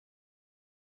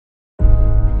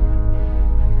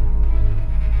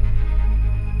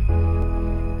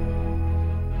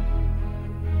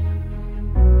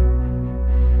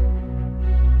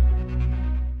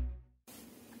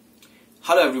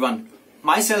Hello everyone,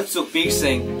 myself Sukhveer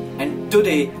Singh, and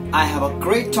today I have a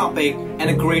great topic and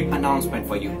a great announcement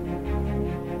for you.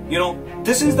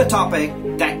 This is the topic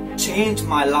that changed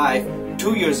my life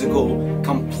 2 years ago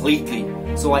completely.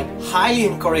 So I highly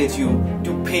encourage you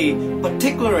to pay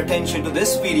particular attention to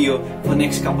this video for the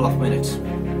next couple of minutes.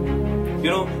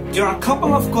 There are a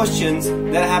couple of questions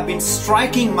that have been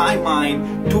striking my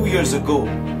mind 2 years ago,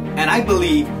 and I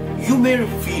believe you may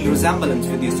feel resemblance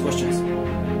with these questions.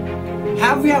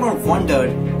 Have you ever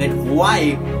wondered that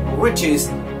why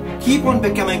riches keep on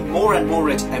becoming more and more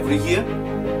rich every year?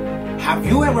 Have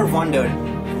you ever wondered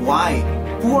why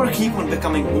poor keep on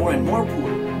becoming more and more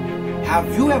poor? Have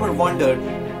you ever wondered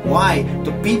why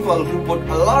the people who put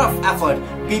a lot of effort,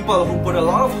 people who put a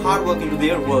lot of hard work into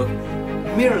their work,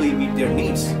 merely meet their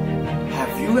needs?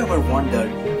 Have you ever wondered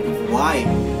why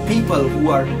people who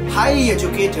are highly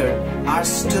educated are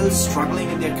still struggling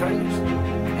in their careers?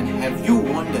 And have you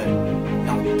wondered,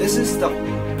 now this is the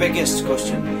biggest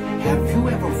question, have you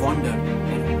ever wondered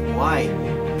why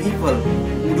people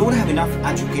who don't have enough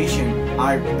education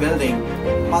are building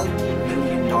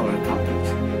multi-million-dollar companies?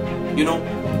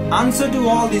 Answer to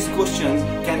all these questions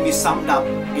can be summed up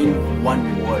in one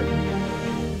word.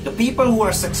 The people who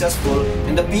are successful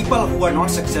and the people who are not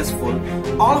successful,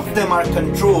 all of them are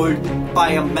controlled by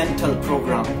a mental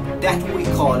program that we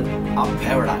call a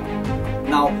paradigm.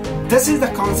 Now, this is the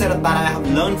concept that I have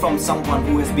learned from someone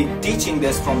who has been teaching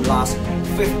this from last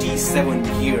 57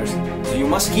 years. So you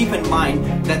must keep in mind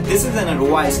that this is an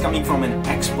advice coming from an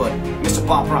expert, Mr.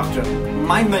 Bob Proctor,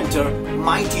 my mentor,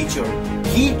 my teacher.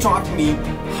 He taught me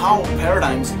how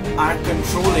paradigms are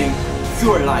controlling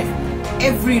your life,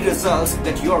 every result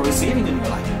that you are receiving in your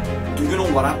life. Do you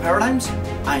know what are paradigms?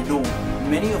 I know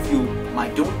many of you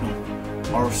might don't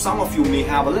know, or some of you may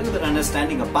have a little bit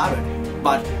understanding about it,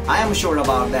 but I am sure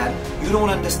about that you don't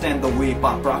understand the way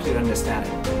Bob Proctor understands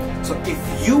it. So if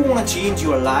you want to change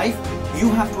your life,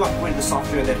 you have to upgrade the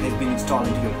software that has been installed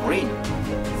into your brain.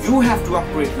 You have to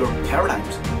upgrade your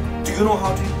paradigms. Do you know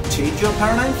how to change your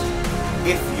paradigms?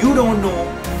 If you don't know,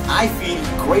 I feel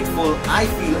grateful, I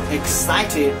feel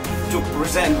excited to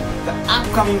present the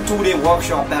upcoming 2-day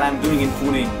workshop that I'm doing in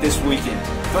Pune this weekend,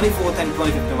 24th and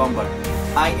 25th November.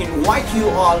 I invite you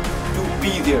all to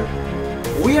be there.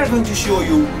 We are going to show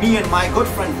you, me and my good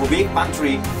friend Vivekk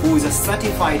Mantri, who is a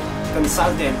certified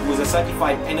consultant, who is a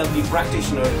certified NLP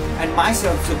practitioner, and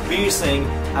myself, Sukhveer Singh.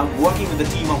 I'm working with the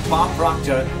team of Bob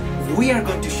Proctor. We are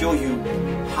going to show you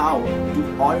how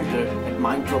to alter that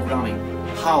mind programming,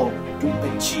 how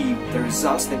to achieve the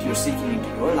results that you're seeking into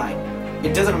your life.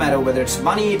 It doesn't matter whether it's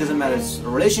money, it doesn't matter it's a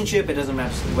relationship, it doesn't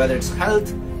matter whether it's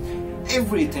health.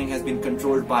 Everything has been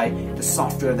controlled by the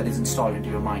software that is installed into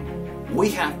your mind. We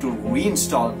have to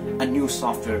reinstall a new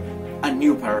software, a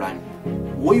new paradigm.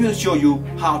 We will show you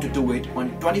how to do it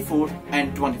on 24th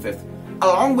and 25th.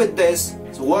 Along with this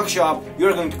workshop,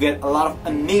 you're going to get a lot of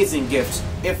amazing gifts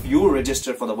if you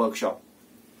register for the workshop.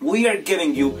 We are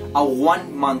giving you a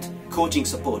 1-month coaching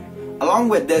support. Along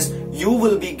with this, you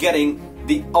will be getting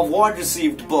the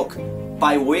award-received book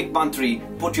by Vivekk Mantri,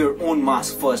 Put Your Own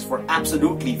Mask First, for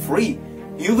absolutely free.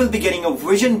 You will be getting a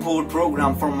vision board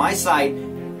program from my side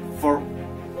for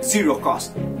zero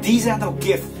cost. These are the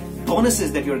gift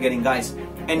bonuses that you're getting, guys.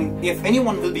 And if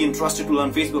anyone will be interested to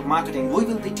learn Facebook marketing, we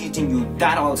will be teaching you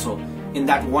that also in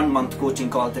that 1-month coaching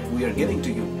call that we are giving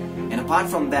to you. And apart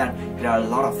from that, there are a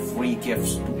lot of free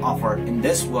gifts to offer in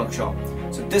this workshop.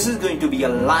 So this is going to be a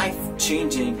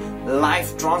life-changing,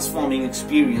 life-transforming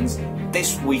experience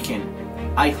this weekend.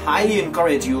 I highly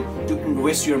encourage you to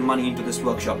invest your money into this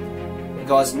workshop,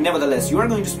 because nevertheless, you are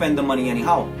going to spend the money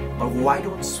anyhow. But why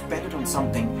don't spend it on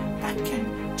something that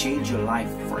can change your life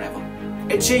forever?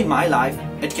 It changed my life,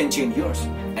 it can change yours,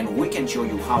 and we can show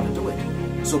you how to do it.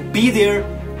 So be there,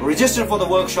 register for the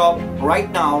workshop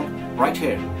right now, right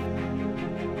here.